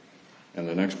 And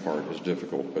the next part is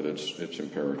difficult, but it's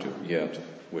imperative. Yet,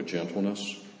 with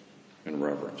gentleness and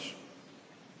reverence.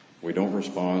 We don't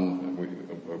respond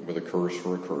with a curse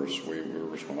for a curse. We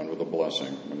respond with a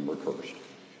blessing when we're cursed.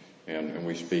 And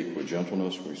we speak with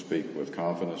gentleness, we speak with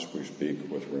confidence, we speak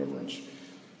with reverence.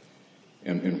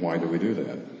 And why do we do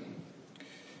that?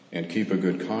 And keep a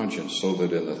good conscience, so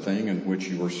that in the thing in which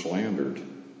you were slandered,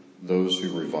 those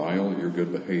who revile your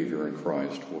good behavior in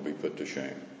Christ will be put to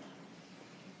shame.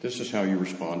 This is how you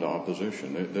respond to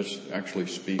opposition. This actually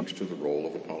speaks to the role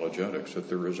of apologetics, that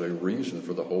there is a reason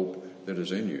for the hope that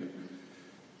is in you.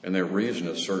 And that reason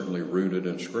is certainly rooted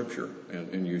in Scripture.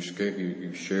 And you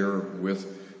share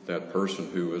with that person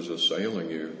who is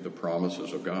assailing you the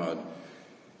promises of God.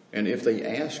 And if they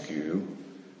ask you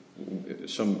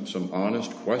some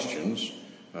honest questions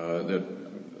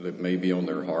that may be on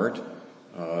their heart,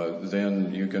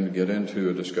 then you can get into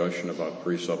a discussion about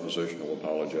presuppositional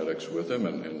apologetics with them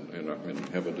and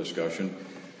have a discussion.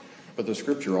 But the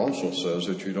Scripture also says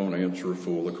that you don't answer a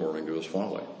fool according to his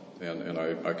folly. And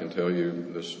I can tell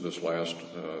you this last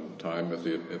time at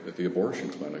the abortion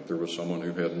clinic, there was someone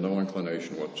who had no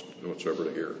inclination whatsoever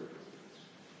to hear.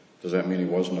 Does that mean he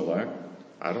wasn't elect?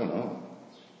 I don't know.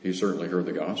 He certainly heard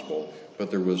the gospel, but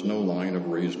there was no line of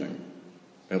reasoning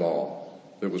at all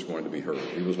that was going to be heard.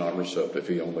 He was not receptive.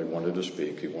 He only wanted to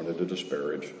speak. He wanted to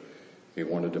disparage. He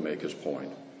wanted to make his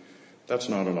point. That's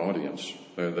not an audience.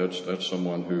 That's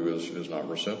someone who is not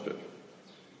receptive.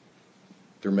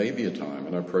 There may be a time,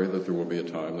 and I pray that there will be a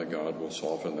time, that God will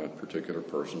soften that particular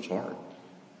person's heart.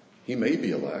 He may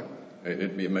be elect.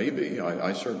 It may be.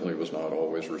 I certainly was not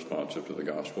always responsive to the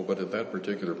gospel, but at that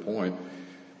particular point,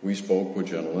 we spoke with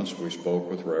gentleness, we spoke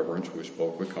with reverence, we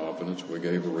spoke with confidence, we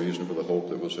gave a reason for the hope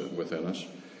that was within us.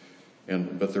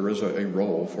 But there is a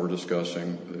role for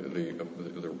discussing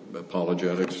the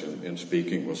apologetics in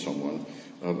speaking with someone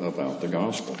about the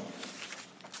gospel.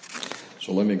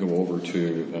 So let me go over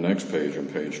to the next page, on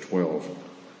page 12.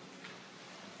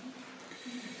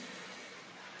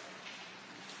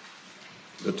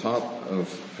 The top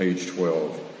of page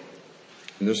 12,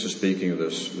 and this is speaking of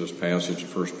this passage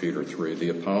of 1 Peter 3, the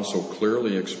apostle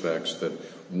clearly expects that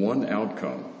one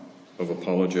outcome of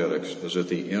apologetics is that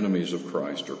the enemies of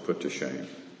Christ are put to shame.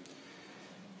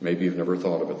 Maybe you've never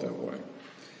thought of it that way.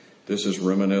 This is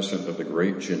reminiscent of the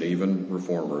great Genevan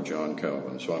reformer, John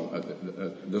Calvin. So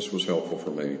this was helpful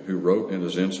for me, who wrote in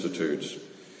his Institutes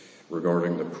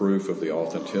regarding the proof of the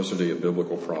authenticity of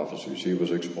biblical prophecies. He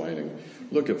was explaining,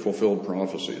 look at fulfilled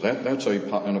prophecy. That's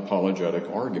an apologetic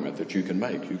argument that you can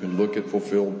make. You can look at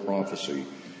fulfilled prophecy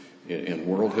in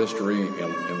world history,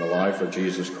 in the life of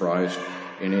Jesus Christ,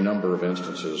 any number of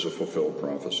instances of fulfilled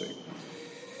prophecy.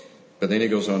 But then he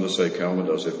goes on to say, Calvin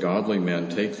does, if godly men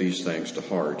take these things to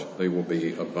heart, they will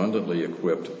be abundantly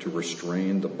equipped to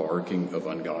restrain the barking of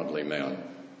ungodly men.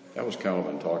 That was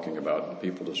Calvin talking about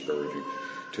people disparaging.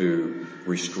 To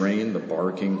restrain the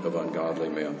barking of ungodly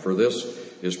men. For this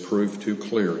is proof too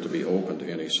clear to be open to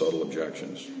any subtle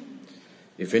objections.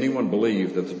 If anyone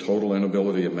believed that the total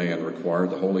inability of man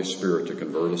required the Holy Spirit to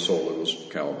convert a soul, it was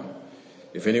Calvin.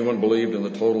 If anyone believed in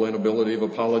the total inability of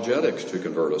apologetics to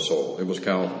convert a soul, it was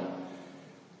Calvin.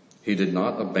 He did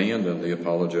not abandon the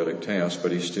apologetic task,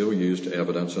 but he still used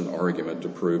evidence and argument to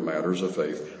prove matters of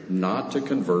faith, not to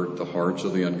convert the hearts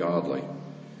of the ungodly,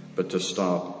 but to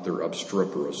stop their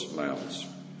obstreperous mouths.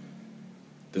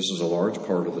 This is a large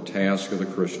part of the task of the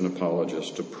Christian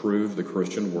apologist, to prove the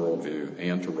Christian worldview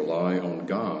and to rely on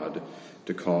God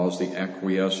to cause the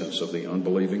acquiescence of the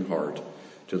unbelieving heart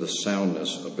to the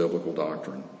soundness of biblical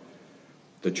doctrine.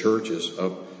 The church is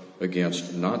up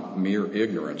against not mere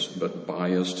ignorance, but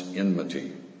biased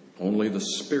enmity. Only the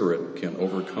Spirit can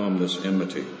overcome this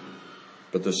enmity.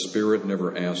 But the Spirit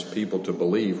never asks people to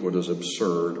believe what is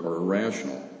absurd or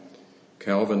irrational.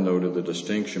 Calvin noted the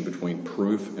distinction between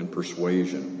proof and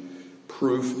persuasion.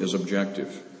 Proof is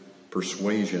objective.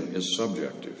 Persuasion is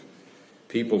subjective.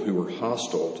 People who are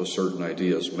hostile to certain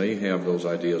ideas may have those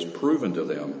ideas proven to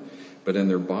them, but in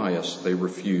their bias, they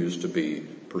refuse to be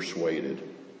persuaded.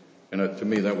 And to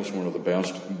me, that was one of the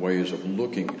best ways of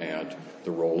looking at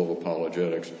the role of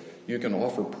apologetics. You can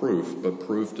offer proof, but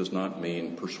proof does not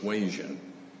mean persuasion.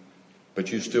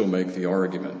 But you still make the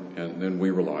argument, and then we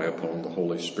rely upon the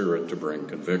Holy Spirit to bring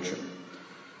conviction.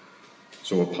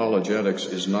 So apologetics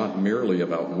is not merely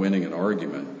about winning an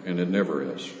argument, and it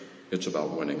never is. It's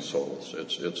about winning souls.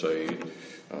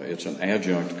 It's an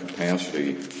adjunct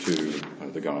capacity to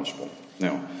the gospel.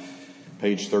 Now,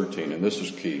 page 13, and this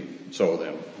is key. So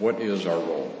then, what is our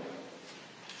role?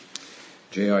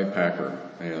 J.I. Packer,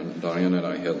 and Diane and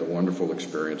I had the wonderful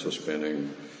experience of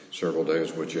spending several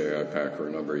days with J.I. Packer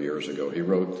a number of years ago. He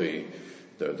wrote the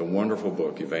wonderful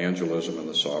book, Evangelism and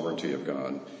the Sovereignty of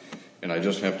God. And I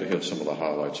just have to hit some of the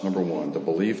highlights. Number one, the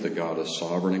belief that God is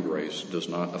sovereign in grace does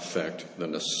not affect the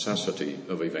necessity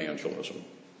of evangelism.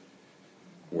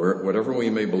 Whatever we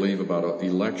may believe about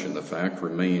election, the fact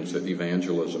remains that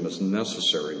evangelism is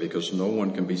necessary because no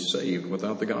one can be saved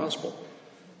without the gospel.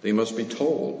 They must be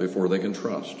told before they can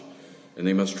trust, and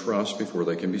they must trust before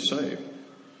they can be saved.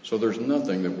 So there's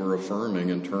nothing that we're affirming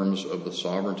in terms of the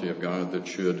sovereignty of God that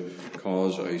should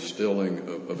cause a stilling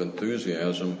of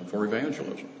enthusiasm for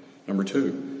evangelism. Number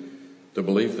two, the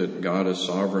belief that God is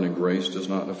sovereign in grace does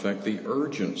not affect the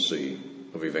urgency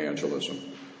of evangelism.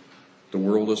 The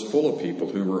world is full of people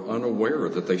who are unaware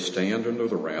that they stand under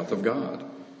the wrath of God.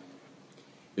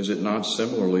 Is it not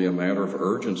similarly a matter of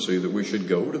urgency that we should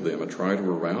go to them and try to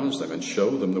arouse them and show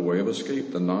them the way of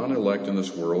escape? The non-elect in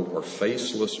this world are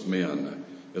faceless men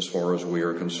as far as we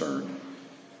are concerned.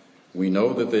 We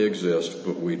know that they exist,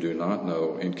 but we do not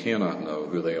know and cannot know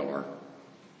who they are.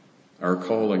 Our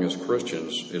calling as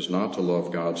Christians is not to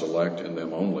love God's elect and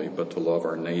them only, but to love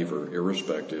our neighbor,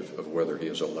 irrespective of whether he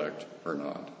is elect or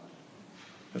not.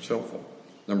 That's helpful.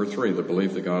 Number three, the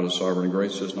belief that God is sovereign in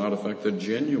grace does not affect the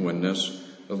genuineness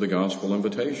of the gospel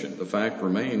invitation. The fact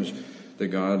remains that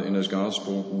God in his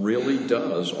gospel really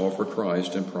does offer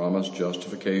Christ and promise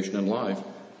justification and life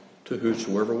to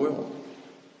whosoever will.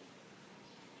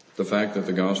 The fact that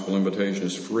the gospel invitation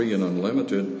is free and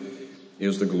unlimited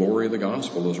is the glory of the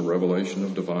gospel as a revelation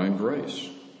of divine grace.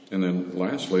 And then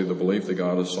lastly, the belief that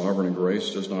God is sovereign in grace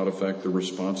does not affect the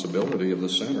responsibility of the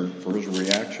sinner for his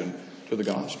reaction to the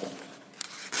gospel.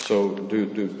 So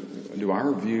do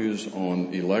our views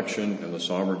on election and the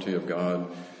sovereignty of God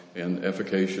and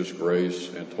efficacious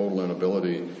grace and total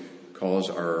inability cause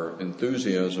our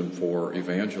enthusiasm for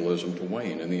evangelism to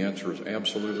wane? And the answer is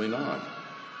absolutely not.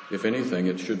 If anything,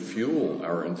 it should fuel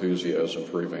our enthusiasm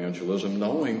for evangelism,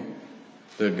 knowing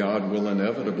that God will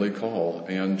inevitably call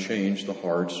and change the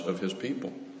hearts of his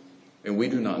people. And we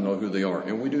do not know who they are,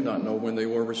 and we do not know when they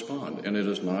will respond. And it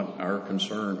is not our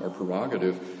concern or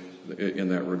prerogative in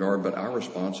that regard, but our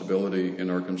responsibility and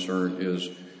our concern is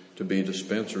to be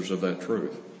dispensers of that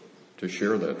truth, to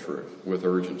share that truth with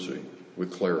urgency,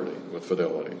 with clarity, with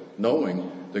fidelity,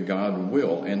 knowing that God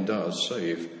will and does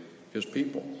save his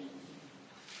people,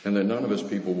 and that none of his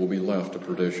people will be left to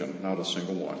perdition, not a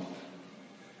single one.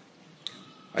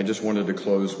 I just wanted to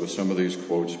close with some of these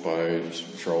quotes by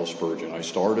Charles Spurgeon. I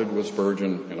started with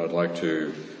Spurgeon, and I'd like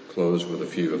to close with a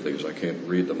few of these. I can't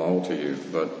read them all to you,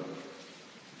 but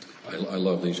I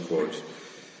love these quotes.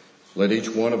 Let each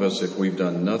one of us, if we've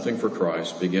done nothing for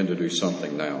Christ, begin to do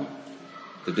something now.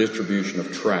 The distribution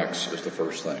of tracts is the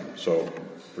first thing. So,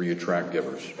 for you tract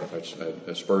givers,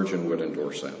 Spurgeon would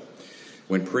endorse that.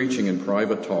 When preaching and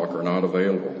private talk are not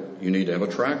available, you need to have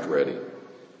a tract ready.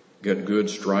 Get good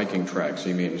striking tracts.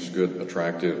 He means good,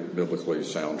 attractive, biblically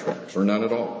sound tracts, or none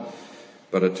at all.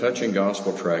 But a touching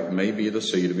gospel tract may be the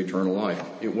seed of eternal life.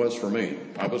 It was for me.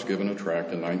 I was given a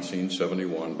tract in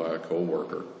 1971 by a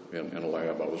co-worker in a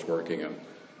lab I was working in.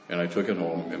 And I took it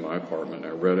home in my apartment. I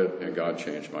read it, and God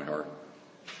changed my heart.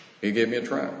 He gave me a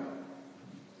tract.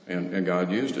 And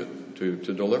God used it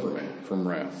to deliver me from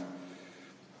wrath.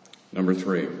 Number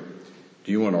three,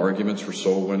 do you want arguments for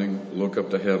soul winning? Look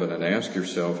up to heaven and ask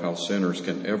yourself how sinners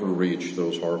can ever reach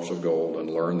those harps of gold and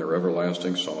learn their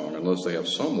everlasting song unless they have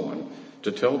someone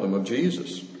to tell them of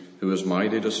Jesus, who is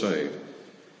mighty to save.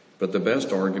 But the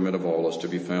best argument of all is to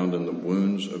be found in the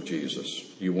wounds of Jesus.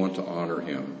 You want to honor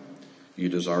him. You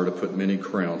desire to put many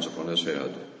crowns upon his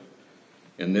head.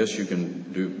 And this you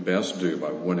can best do by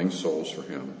winning souls for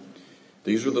him.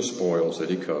 These are the spoils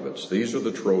that he covets. These are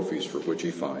the trophies for which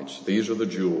he fights. These are the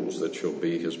jewels that shall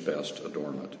be his best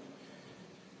adornment.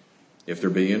 If there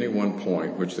be any one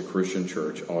point which the Christian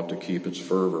church ought to keep its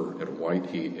fervor at white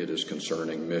heat, it is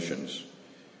concerning missions.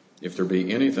 If there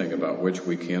be anything about which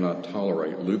we cannot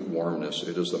tolerate lukewarmness,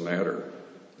 it is the matter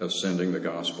of sending the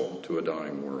gospel to a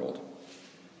dying world.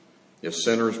 If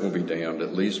sinners will be damned,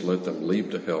 at least let them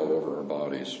leap to hell over our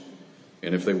bodies.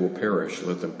 And if they will perish,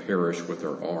 let them perish with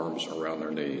their arms around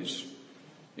their knees,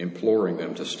 imploring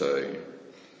them to stay.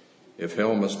 If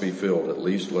hell must be filled, at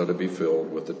least let it be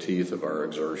filled with the teeth of our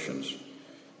exertions,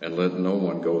 and let no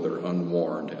one go there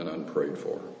unwarned and unprayed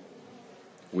for.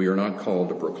 We are not called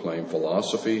to proclaim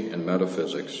philosophy and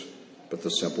metaphysics, but the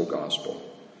simple gospel.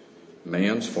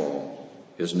 Man's fall,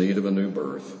 his need of a new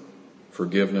birth,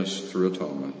 forgiveness through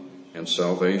atonement, and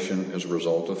salvation as a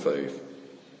result of faith.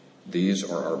 These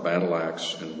are our battle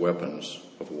axe and weapons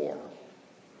of war.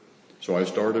 So I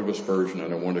started with Spurgeon,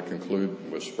 and I want to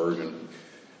conclude with Spurgeon.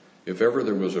 If ever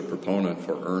there was a proponent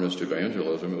for earnest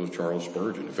evangelism, it was Charles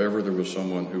Spurgeon. If ever there was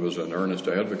someone who was an earnest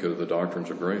advocate of the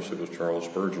doctrines of grace, it was Charles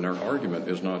Spurgeon. Our argument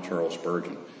is not Charles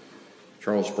Spurgeon.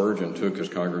 Charles Spurgeon took his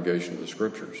congregation to the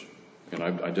Scriptures. And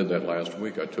I did that last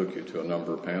week. I took you to a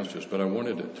number of passages. But I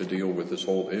wanted to deal with this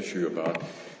whole issue about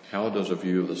how does a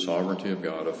view of the sovereignty of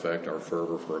God affect our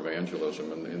fervor for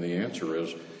evangelism? And the answer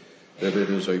is that it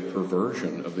is a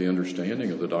perversion of the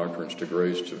understanding of the doctrines to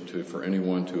grace for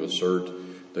anyone to assert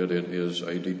that it is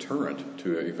a deterrent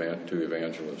to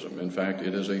evangelism. In fact,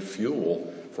 it is a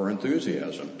fuel for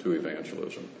enthusiasm to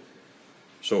evangelism.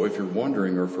 So if you're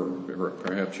wondering, or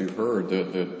perhaps you've heard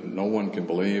that no one can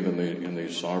believe in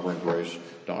these sovereign grace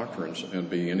doctrines and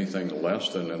be anything less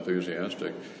than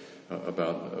enthusiastic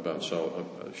about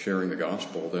sharing the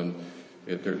gospel, then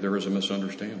there is a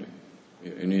misunderstanding.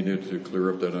 You need to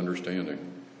clear up that understanding.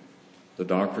 The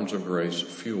doctrines of grace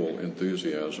fuel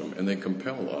enthusiasm, and they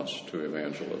compel us to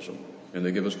evangelism, and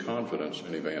they give us confidence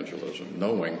in evangelism,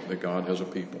 knowing that God has a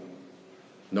people,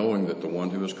 knowing that the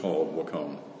one who is called will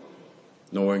come,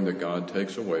 knowing that God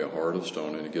takes away a heart of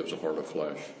stone and he gives a heart of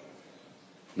flesh,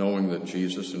 knowing that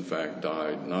Jesus, in fact,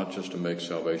 died not just to make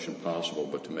salvation possible,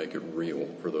 but to make it real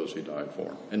for those he died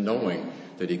for, and knowing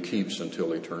that he keeps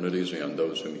until eternity's end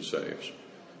those whom he saves.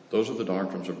 Those are the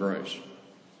doctrines of grace.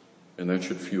 And that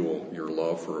should fuel your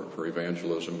love for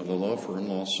evangelism and the love for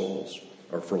lost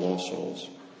souls.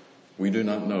 We do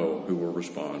not know who will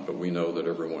respond, but we know that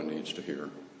everyone needs to hear.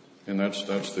 And that's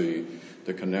the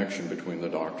connection between the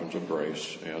doctrines of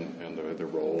grace and the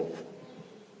role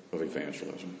of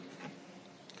evangelism.